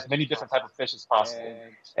keep as many different type of fish as possible.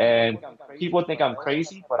 And people think I'm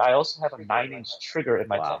crazy, but I also have a 9-inch trigger in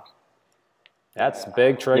my tank. That's a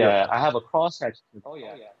big trigger. Yeah, I have a crosshatch.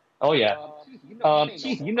 Oh yeah.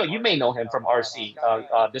 Keith, you may know him from RC.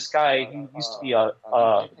 This guy, he used to be a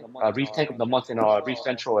Reef Tank of the Month in Reef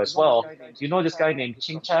Central as well. Do you know this guy named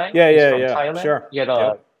Ching Chai? Yeah, from Thailand? Sure. He had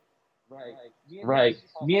right.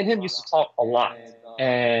 Me and him used to talk a lot,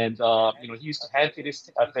 and he used to hand feed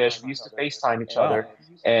his fish. We used to FaceTime each other,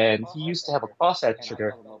 and he used to have a crosshatch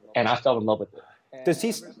trigger, and I fell in love with it. Does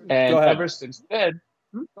he? And ever since then,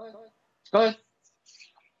 go ahead.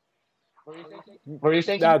 What are you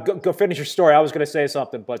thinking? Go finish your story. I was going to say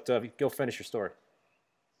something, but go finish your story.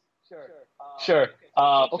 Sure.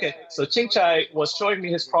 Okay, so Ching Chai was showing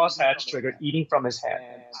me his crosshatch trigger eating from his hand.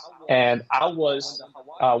 And I was,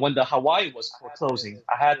 when the Hawaii was foreclosing,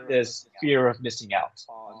 I had this fear of missing out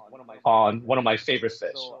on one of my favorite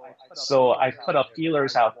fish. So I put up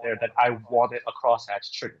feelers out there that I wanted a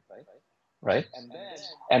crosshatch trigger. Right?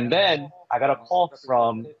 And then I got a call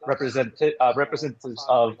from representatives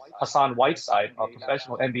of Hassan Whiteside, a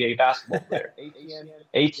professional NBA basketball player.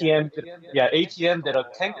 ATM did a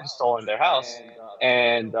tank install in their house,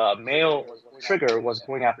 and male trigger was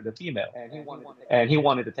going after the female, and he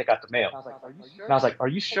wanted to take out the male. And I was like, "Are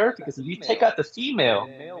you sure? Because if you take out the female,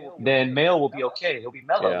 then male will be okay. He'll be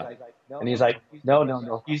mellow." Yeah. And he's like,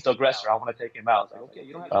 no, he's the aggressor. I want to take him out.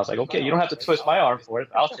 I was like, okay, you don't have to twist my arm for it.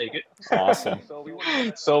 I'll take it. Awesome.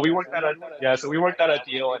 So we worked out a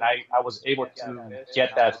deal, and I was able to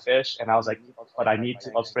get that fish. And I was like, but I need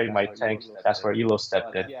to upgrade my tank. That's where Elo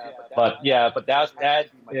stepped in. But that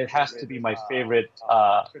it has to be my favorite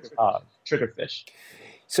trigger fish.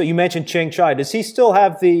 So you mentioned Ching Chai. Does he still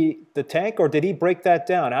have the tank, or did he break that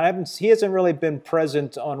down? I haven't. He hasn't really been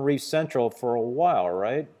present on Reef Central for a while,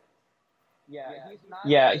 right?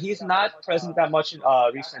 Yeah, he's not present that much in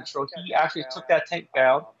Reef Central. He actually took that tank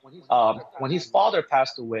down. When his father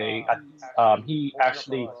passed away, he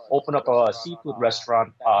actually opened up a seafood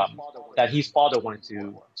restaurant that his father wanted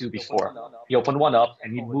to do before. He opened one up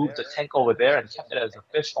and he moved the tank over there and kept it as a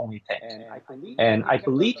fish-only tank. And I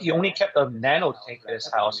believe he only kept a nano tank at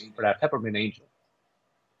his house for that peppermint angel.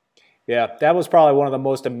 Yeah, that was probably one of the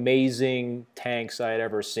most amazing tanks I had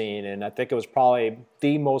ever seen, and I think it was probably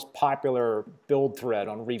the most popular build thread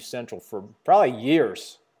on Reef Central for probably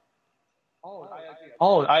years. Oh,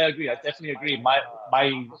 I agree. I definitely agree. My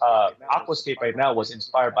aquascape right now was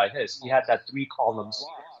inspired by his. He had that three columns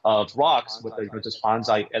of rocks with the just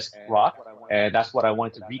bonsai-esque rock, and that's what I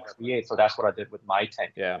wanted to recreate. So that's what I did with my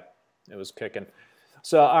tank. Yeah, it was kicking.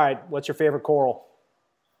 So, all right, what's your favorite coral?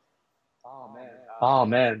 Oh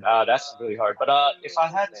man, that's really hard. But if I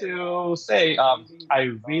had to say, I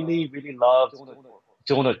really, really love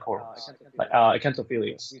donut corals, like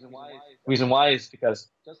Acanthophilus. Reason why is because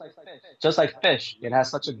just like fish, it has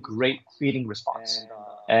such a great feeding response.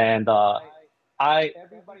 And I,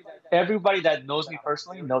 everybody that knows me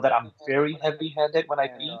personally know that I'm very heavy-handed when I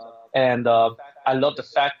feed, and I love the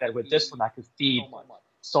fact that with this one I could feed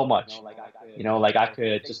so much. Like I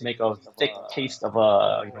could just make a thick paste of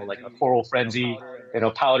like a coral frenzy,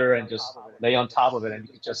 powder and just lay on top of it, and you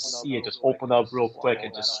could just see it just open up real quick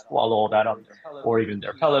and just swallow all that up. Or even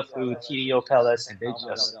their pellet food, TDO pellets, and they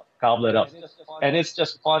just gobble it up. And it's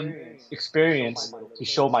just fun experience to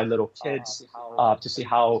show my little kids to see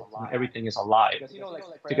how everything is alive.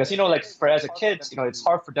 Because like for as a kid, it's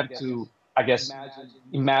hard for them to, I guess,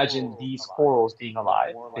 imagine these corals being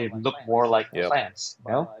alive. They look more like Yep. plants.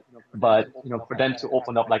 But for them to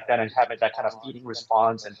open up like that and have that kind of feeding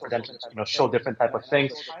response, and for them to show different type of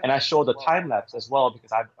things, and I show the time lapse as well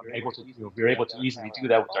because I'm able to we're able to easily do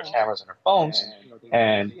that with our cameras and our phones,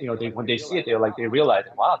 and they when they see it they realize,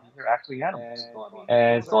 wow, these are actually animals.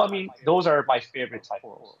 And so I mean those are my favorite type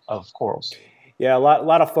of corals. Yeah, a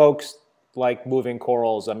lot of folks like moving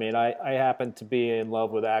corals. I mean, I happen to be in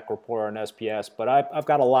love with Acropora and SPS, but I've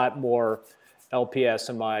got a lot more LPS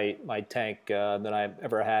in my tank than I've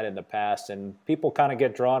ever had in the past, and people kind of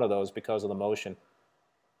get drawn to those because of the motion.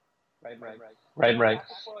 Right, right.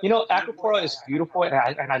 Acropora is beautiful, and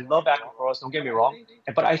I love Acroporas. Don't get me wrong,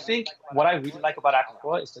 but I think what I really like about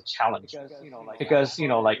Acropora is the challenge, because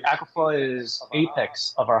like Acropora is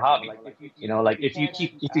apex of our hobby. Like if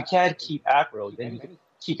you can't keep acro, then you can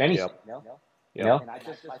keep anything. Yep. You Yep. know,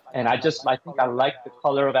 and I think I like the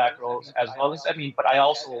color of acros as well as but I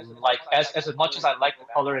also like as much as I like the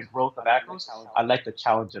color and growth of acros, I like the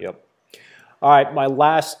challenge of it. Yep. All right, my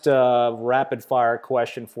last rapid fire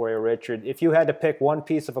question for you, Richard. If you had to pick one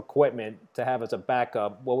piece of equipment to have as a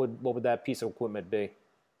backup, what would that piece of equipment be?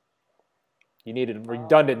 You needed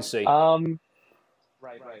redundancy.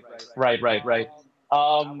 Right.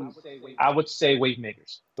 I would say wave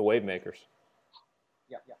makers. The wave makers.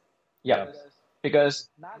 Yeah, Yeah. because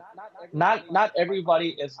not everybody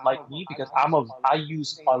is like me because I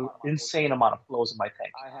use an insane amount of flows in my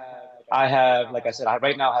tank. I have, like I said, I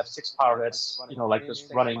right now have six power heads, like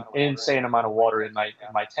just running insane amount of water in my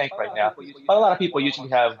tank right now. But a lot of people usually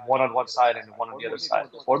have one on one side and one on the other side,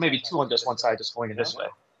 or maybe two on just one side, just going in this way.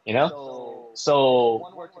 You know, so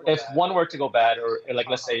if one were to go bad, or like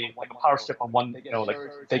let's say like a power strip on one, like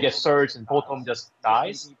they get surged and both of them just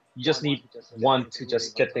dies, you just need one to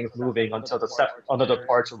just get things moving until the another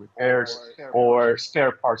parts or repairs or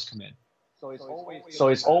spare parts come in. So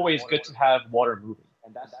it's always good to have water moving,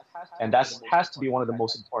 and that has to be one of the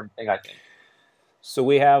most important thing I think. So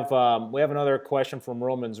we have another question from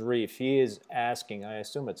Roman's Reef. He is asking, I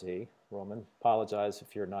assume it's he, Roman. Apologize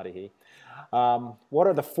if you're not a he. What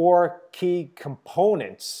are the four key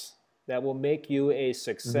components that will make you a Hmm.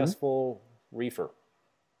 successful reefer?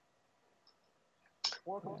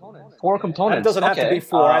 Four And it components. doesn't have to be Okay.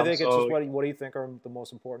 four. I think it's just So what do you think are the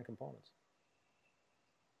most important components?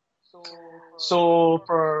 so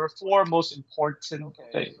for four most important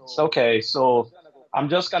things. Okay. So I'm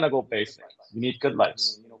just gonna go basic. You need good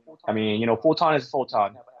lights. I mean, photon is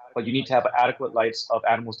photon, but you need to have adequate lights of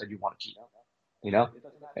animals that you want to keep. You know,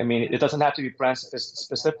 I mean, it doesn't have to be brand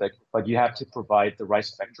specific, but you have to provide the right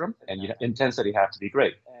spectrum, and intensity have to be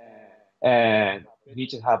great. And you need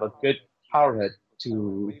to have a good power head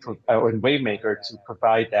or wavemaker to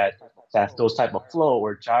provide that those type of flow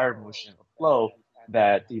or gyro motion of flow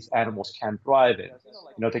that these animals can thrive in.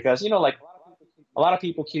 Because like a lot of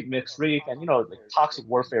people keep mixed reef, and like toxic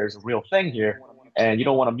warfare is a real thing here. and you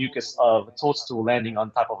don't want a mucus of a toadstool landing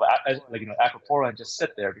on top of aquaporin and just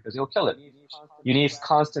sit there because it'll kill it. You need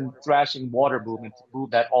constant thrashing water movement to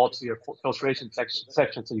move that all to your filtration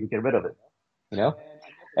section so you can get rid of it. You know,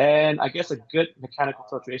 and I guess a good mechanical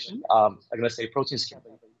filtration, I'm gonna say protein skimmer.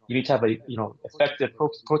 You need to have a effective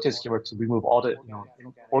protein skimmer to remove all the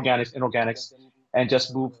organics, inorganics, and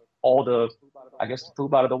just move all the the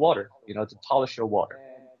poop out of the water. To polish your water.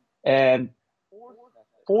 And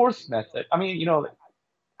fourth method, I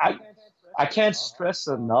I can't stress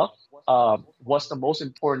enough what's the most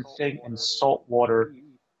important thing in saltwater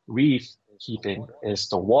reef keeping is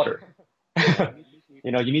the water.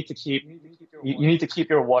 You need to keep you need to keep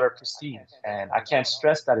your water pristine, and I can't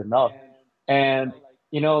stress that enough. And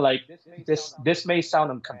like this may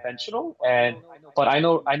sound unconventional, but I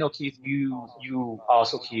know Keith, you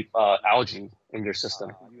also keep algae in your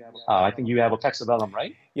system. I think you have a Pexabellum,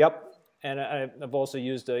 right? Yep. And I've also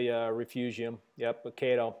used a refugium. Yep, a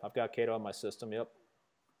Chaeto. I've got Chaeto in my system. Yep.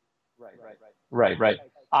 Right.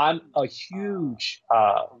 I'm a huge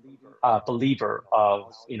believer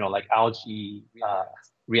of like algae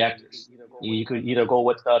reactors. You could either go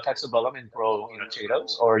with Texabellum and grow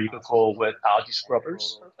Chaetos, or you could go with algae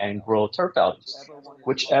scrubbers and grow turf algae.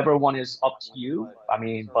 Whichever one is up to you.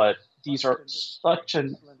 But these are such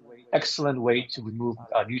an excellent way to remove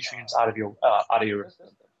nutrients out of your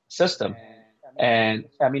system. And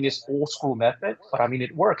it's old school method, but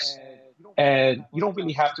it works. And you don't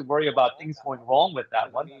really have to worry about things going wrong with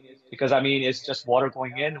that one because it's just water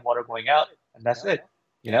going in and water going out, and that's it,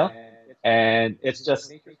 you know? And it's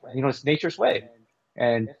just, it's nature's way.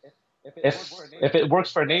 And if it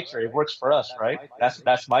works for nature, it works for us, right?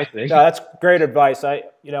 That's my thing. No, that's great advice.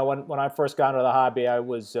 When I first got into the hobby, I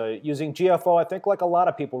was using GFO. I think like a lot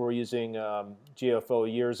of people were using GFO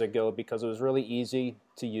years ago because it was really easy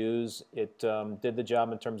to use. It did the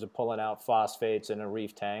job in terms of pulling out phosphates in a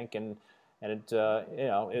reef tank, and it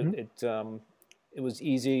was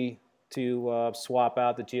easy to swap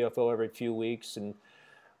out the GFO every few weeks.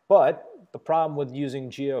 But the problem with using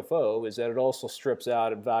GFO is that it also strips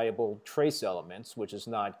out valuable trace elements, which is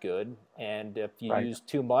not good. And if you use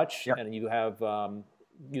too much and you have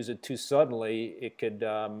use it too suddenly, it could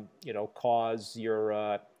cause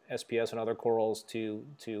your SPS and other corals to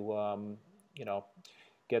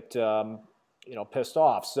get pissed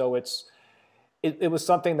off. So it was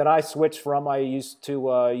something that I switched from. I used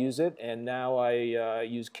to use it, and now I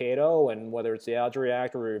use Chaeto, and whether it's the algae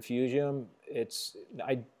reactor or refugium,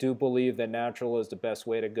 I do believe that natural is the best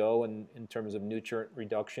way to go in terms of nutrient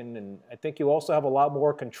reduction. And I think you also have a lot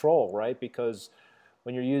more control, right? Because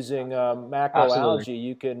when you're using macroalgae,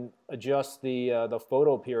 you can adjust the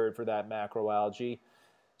photo period for that macroalgae.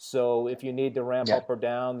 So if you need to ramp up or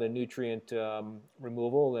down the nutrient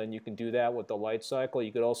removal, then you can do that with the light cycle.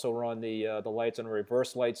 You could also run the lights on a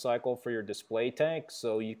reverse light cycle for your display tank,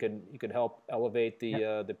 so you can help elevate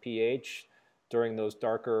the pH during those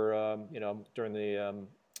darker during the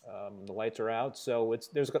lights are out. So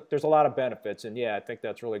there's a lot of benefits, and I think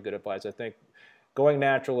that's really good advice. I think going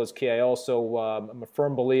natural is key. I also I'm a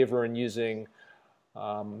firm believer in using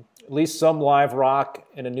at least some live rock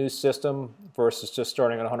in a new system versus just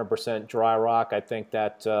starting at 100% dry rock. I think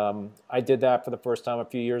that I did that for the first time a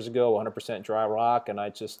few years ago, 100% dry rock, and I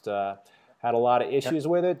just had a lot of issues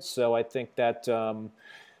with it. So I think that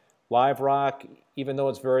live rock, even though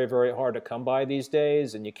it's very, very hard to come by these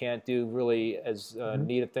days, and you can't do really as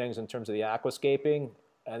neat of things in terms of the aquascaping,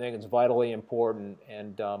 I think it's vitally important.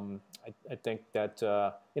 And I think that,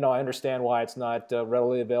 I understand why it's not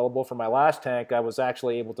readily available. For my last tank, I was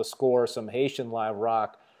actually able to score some Haitian live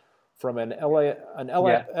rock from an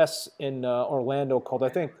LFS in Orlando called, I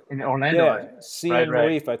think. In Orlando. CN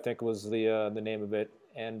Reef, I think was the name of it.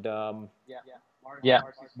 And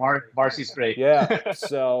Marcy's great. Yeah.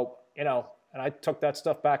 So, and I took that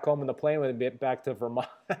stuff back home in the plane with me back to Vermont.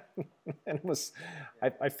 And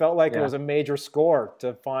I felt like it was a major score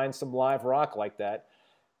to find some live rock like that.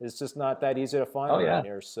 It's just not that easy to find around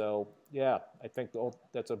here. So, I think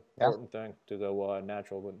that's an important thing to go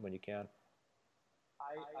natural when you can.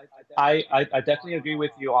 I definitely agree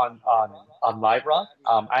with you on live rock.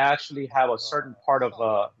 I actually have a certain part of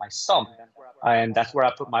my sump, and that's where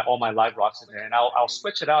I put all my live rocks in there. And I'll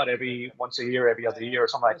switch it out every once a year, every other year, or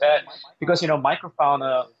something like that, because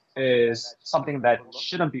microfauna is something that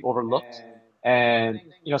shouldn't be overlooked, and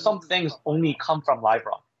some things only come from live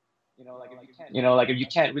rock. Like if you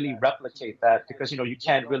can't really replicate that because you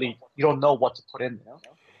don't know what to put in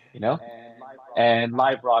there, and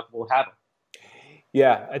live rock will have it.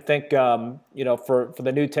 Yeah, I think for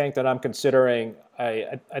the new tank that I'm considering,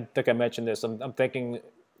 I think I mentioned this. I'm thinking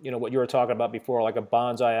what you were talking about before, like a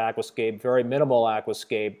bonsai aquascape, very minimal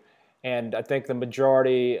aquascape. And I think the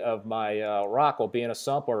majority of my rock will be in a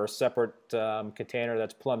sump or a separate container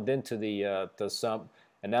that's plumbed into the sump,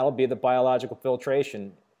 and that'll be the biological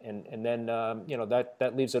filtration. And then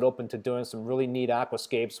that leaves it open to doing some really neat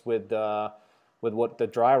aquascapes with what the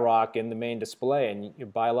dry rock in the main display, and your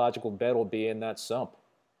biological bed will be in that sump.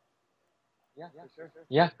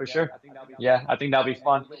 Yeah, for sure. Yeah, I think that'll be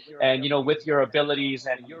fun. And with your abilities,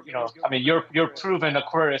 and I mean, you're proven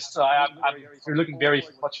aquarist, so you're looking very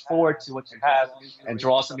much forward to what you have and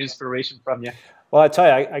draw some inspiration from you. Well, I tell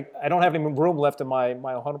you, I don't have any room left in my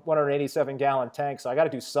 187-gallon tank, so I got to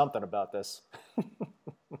do something about this.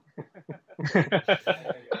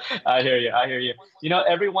 I hear you. I hear you.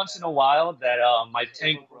 Every once in a while that my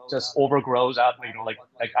tank just overgrows out. Like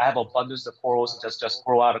I have abundance of corals that just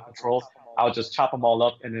grow out of control. I'll just chop them all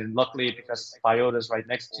up, and then luckily because biota is right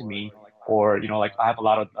next to me, or like I have a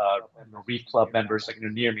lot of Reef Club members like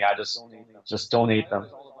near me, I just donate them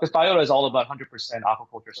because biota is all about 100%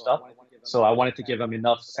 aquaculture stuff. So I wanted to give them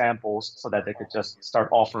enough samples so that they could just start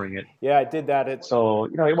offering it. Yeah, I did that. So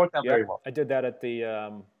it worked out very well. I did that at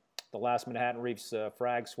the last Manhattan Reefs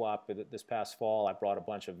frag swap this past fall. I brought a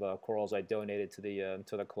bunch of corals I donated to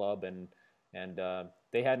the club, and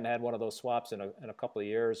they hadn't had one of those swaps in a couple of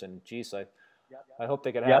years. And geez, I hope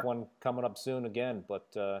they could have one coming up soon again. But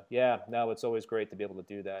it's always great to be able to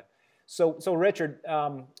do that. So Richard,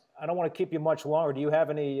 I don't want to keep you much longer. Do you have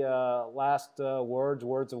any last words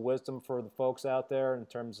of wisdom for the folks out there in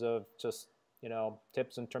terms of just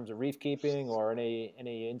tips in terms of reef keeping, or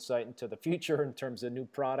any insight into the future in terms of new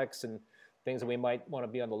products and things that we might want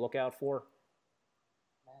to be on the lookout for?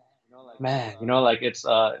 Man,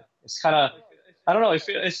 it's kind of, I don't know.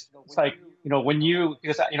 It's like when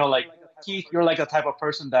because like Keith, you're like the type of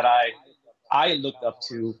person that I looked up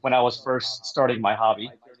to when I was first starting my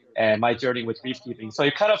hobby and my journey with reef keeping. So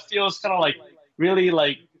it kind of feels kind of like really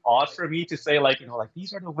like odd for me to say like like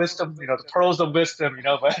these are the wisdom, the pearls of wisdom,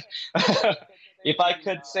 but if I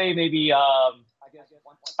could say maybe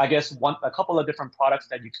I guess a couple of different products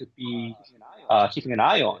that you could be keeping an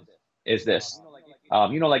eye on is this.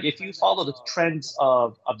 Like if you follow the trends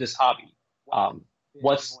of this hobby,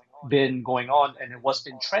 what's been going on and what's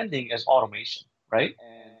been trending is automation, right?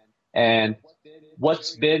 And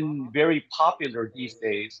what's been very popular these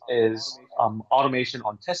days is automation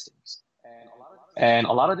on testings. And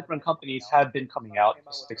a lot of different companies have been coming out.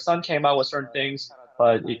 Pacific Sun came out with certain things,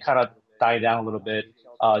 but it kind of died down a little bit.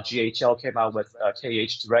 GHL came out with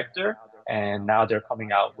KH Director, and now they're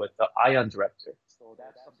coming out with the Ion Director.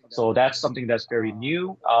 So that's something that's very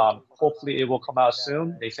new. Hopefully it will come out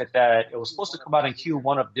soon. They said that it was supposed to come out in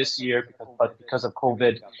Q1 of this year, but because of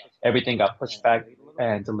COVID, everything got pushed back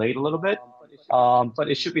and delayed a little bit. But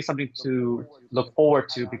it should be something to look forward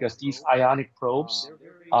to because these ionic probes,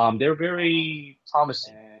 they're very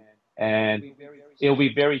promising, and it'll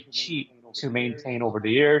be very cheap to maintain over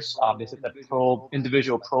the years. They said that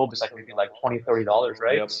individual probe is like maybe like $20-$30,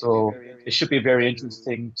 right? Yep. So it should be very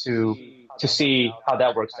interesting to see how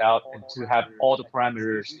that works out and to have all the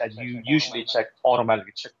parameters that you usually check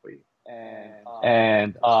automatically check for you.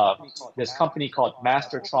 And this company called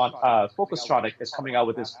Focustronic is coming out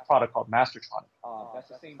with this product called Mastertronic.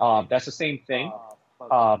 That's the same thing.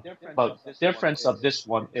 But the difference of this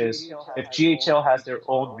one is if GHL has their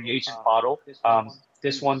own reagent bottle,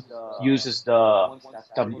 this one uses the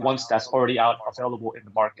ones that's already out available in the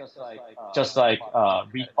market, just like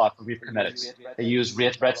ReefBot for Reef Kinetics. They use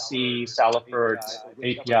Red Sea, Salifert,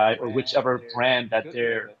 API, or whichever brand that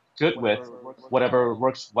they're good with, whatever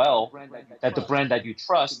works well, that the brand that you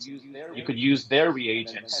trust, you could use their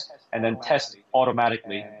reagents and then test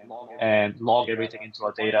automatically and log everything into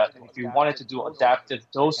our data. And if you wanted to do adaptive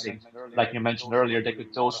dosing, like you mentioned earlier, they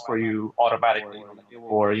could dose for you automatically,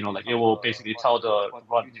 or like it will basically tell the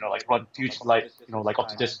run future light, like up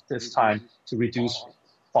to this time to reduce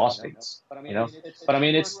phosphates, But I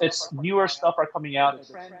mean, it's newer stuff are coming out.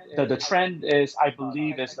 The trend is, I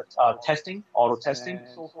believe, is testing, auto testing,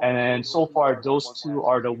 and so far those two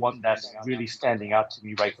are the one that's really standing out to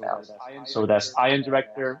me right now. So that's Ion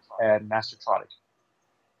Director and Mastertronic.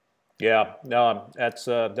 Yeah, no, that's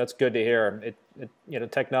good to hear.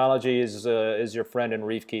 Technology is your friend in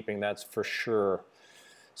reef keeping, that's for sure.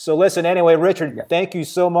 So listen, anyway, Richard, thank you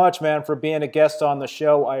so much, man, for being a guest on the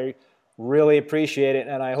show. I really appreciate it,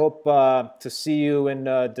 and I hope to see you in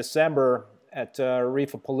December at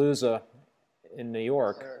Reefapalooza in New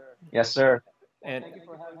York. Yes, sir. And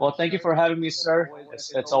well, thank you for having me, sir.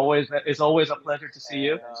 It's always a pleasure to see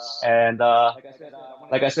you. And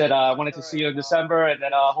like I said, I wanted to see you in December, and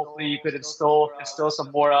then hopefully you could instill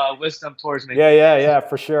some more wisdom towards me. yeah,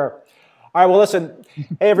 for sure. All right, well, listen,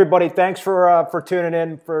 hey everybody, thanks for tuning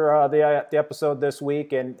in for the episode this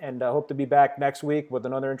week, and hope to be back next week with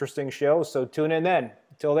another interesting show. So tune in then.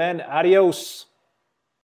 Until then, adios.